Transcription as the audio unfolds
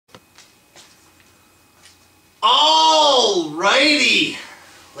Alrighty,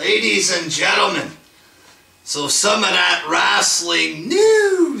 ladies and gentlemen, so some of that wrestling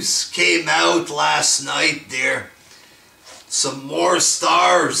news came out last night there. Some more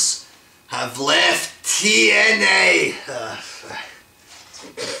stars have left TNA.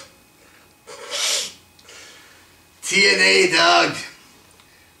 TNA, dog.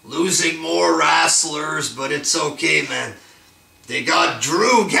 Losing more wrestlers, but it's okay, man. They got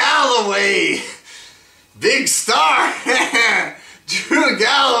Drew Galloway. Big star. Drew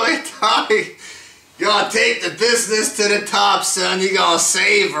Galloway, dog. You gotta take the business to the top, son. You gotta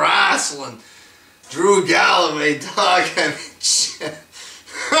save wrestling. Drew Galloway, dog. I mean, shit.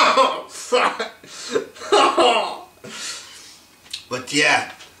 But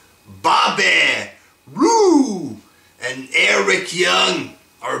yeah, Bobby, Roode, and Eric Young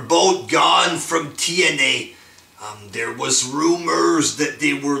are both gone from TNA. There was rumors that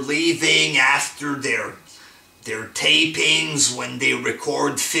they were leaving after their tapings when they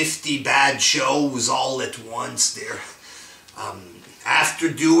record 50 bad shows all at once there. After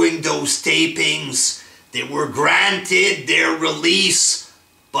doing those tapings, they were granted their release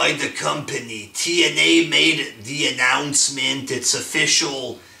by the company. TNA made the announcement, it's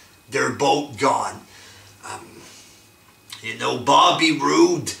official, they're both gone. You know, Bobby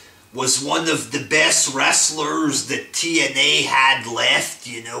Roode was one of the best wrestlers that TNA had left,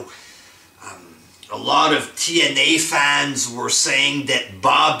 you know. A lot of TNA fans were saying that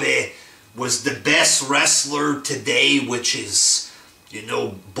Bobby was the best wrestler today, which is, you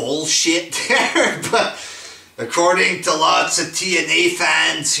know, bullshit there. But according to lots of TNA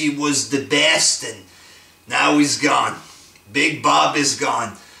fans, he was the best, and now he's gone. Big Bob is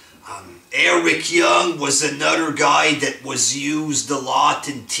gone. Eric Young was another guy that was used a lot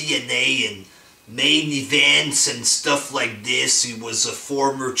in TNA and main events and stuff like this. He was a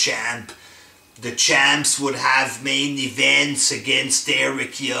former champ. The champs would have main events against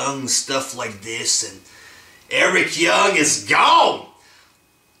Eric Young, stuff like this, and Eric Young is gone.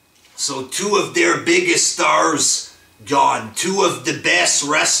 So two of their biggest stars gone. Two of the best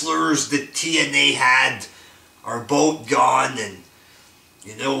wrestlers that TNA had are both gone, and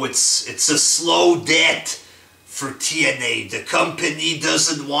you know, it's a slow death for TNA. The company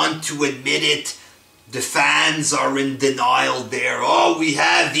doesn't want to admit it. The fans are in denial there. Oh, we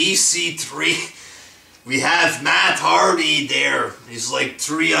have EC3. We have Matt Hardy there. He's like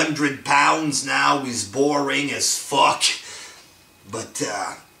 300 pounds now. He's boring as fuck. But,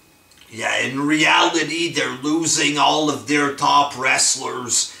 yeah, in reality, they're losing all of their top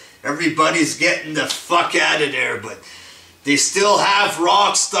wrestlers. Everybody's getting the fuck out of there, but they still have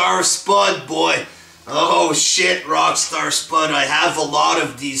Rockstar Spud, boy. Oh shit, Rockstar Spud. I have a lot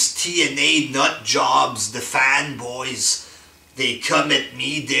of these TNA nut jobs, the fanboys. They come at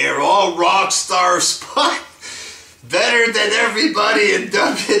me there. Oh, Rockstar Spud. Better than everybody in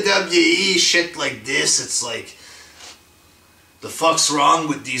WWE. Shit like this. It's like, the fuck's wrong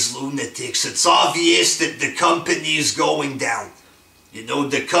with these lunatics? It's obvious that the company's going down. You know,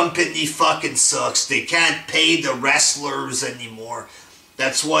 the company fucking sucks. They can't pay the wrestlers anymore.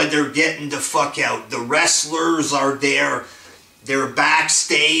 That's why they're getting the fuck out. The wrestlers are there. They're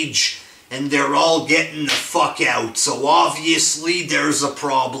backstage. And they're all getting the fuck out. So obviously there's a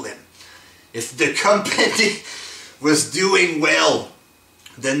problem. If the company was doing well,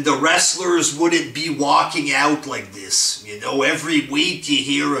 then the wrestlers wouldn't be walking out like this. You know, every week you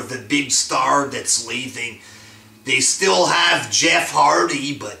hear of a big star that's leaving. They still have Jeff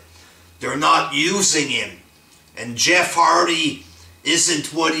Hardy, but they're not using him. And Jeff Hardy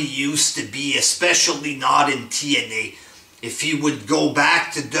isn't what he used to be, especially not in TNA. If he would go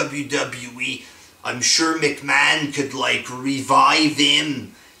back to WWE, I'm sure McMahon could, like, revive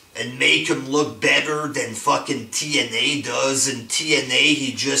him and make him look better than fucking TNA does. In TNA,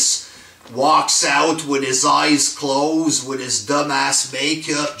 he just walks out with his eyes closed, with his dumbass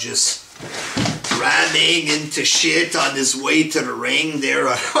makeup, just ramming into shit on his way to the ring there.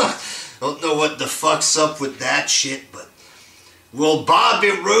 I don't know what the fuck's up with that shit, but will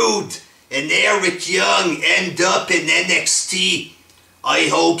Bobby Roode and Eric Young end up in NXT? I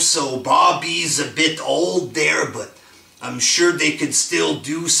hope so. Bobby's a bit old there, but I'm sure they can still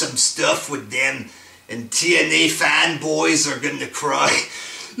do some stuff with them, and TNA fanboys are gonna cry.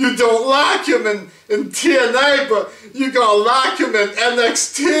 You don't like him in TNA, but you gonna like him in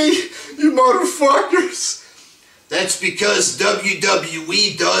NXT, you motherfuckers. That's because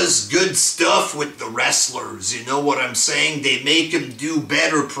WWE does good stuff with the wrestlers, you know what I'm saying? They make them do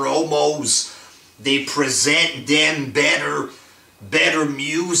better promos, they present them better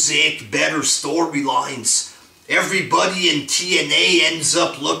music, better storylines. Everybody in TNA ends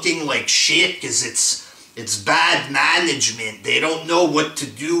up looking like shit because It's bad management. They don't know what to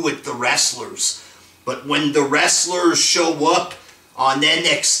do with the wrestlers. But when the wrestlers show up on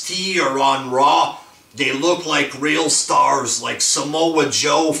NXT or on Raw, they look like real stars, like Samoa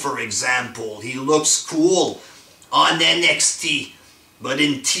Joe, for example. He looks cool on NXT. But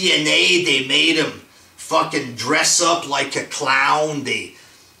in TNA, they made him fucking dress up like a clown. They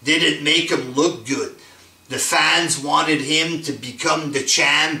didn't make him look good. The fans wanted him to become the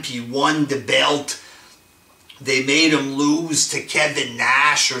champ. He won the belt. They made him lose to Kevin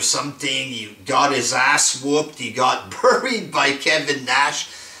Nash or something. He got his ass whooped. He got buried by Kevin Nash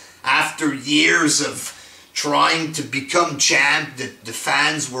after years of trying to become champ. The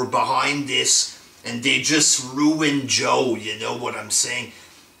fans were behind this, and they just ruined Joe, you know what I'm saying?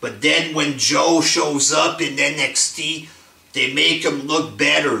 But then when Joe shows up in NXT, they make him look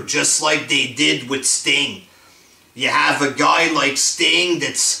better, just like they did with Sting. You have a guy like Sting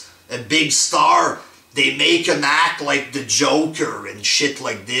that's a big star. They make him act like the Joker and shit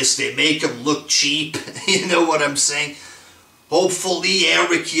like this. They make him look cheap. You know what I'm saying? Hopefully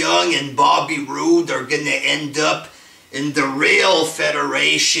Eric Young and Bobby Roode are going to end up in the real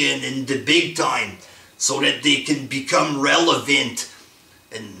federation in the big time so that they can become relevant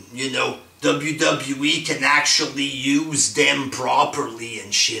and, you know, WWE can actually use them properly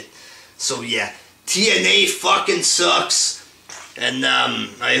and shit. So yeah, TNA fucking sucks. And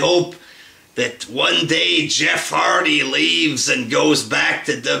I hope that one day Jeff Hardy leaves and goes back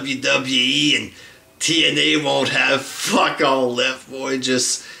to WWE and TNA won't have fuck all left, boy.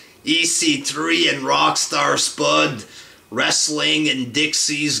 Just EC3 and Rockstar Spud wrestling in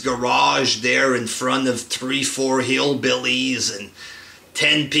Dixie's garage there in front of 3-4 hillbillies and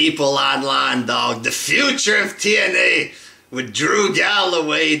 10 people online, dog. The future of TNA with Drew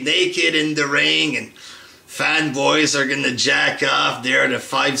Galloway naked in the ring, and fanboys are going to jack off. They're the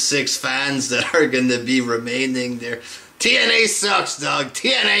 5-6 fans that are going to be remaining there. TNA sucks, dog.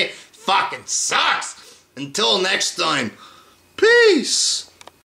 TNA fucking sucks. Until next time, peace.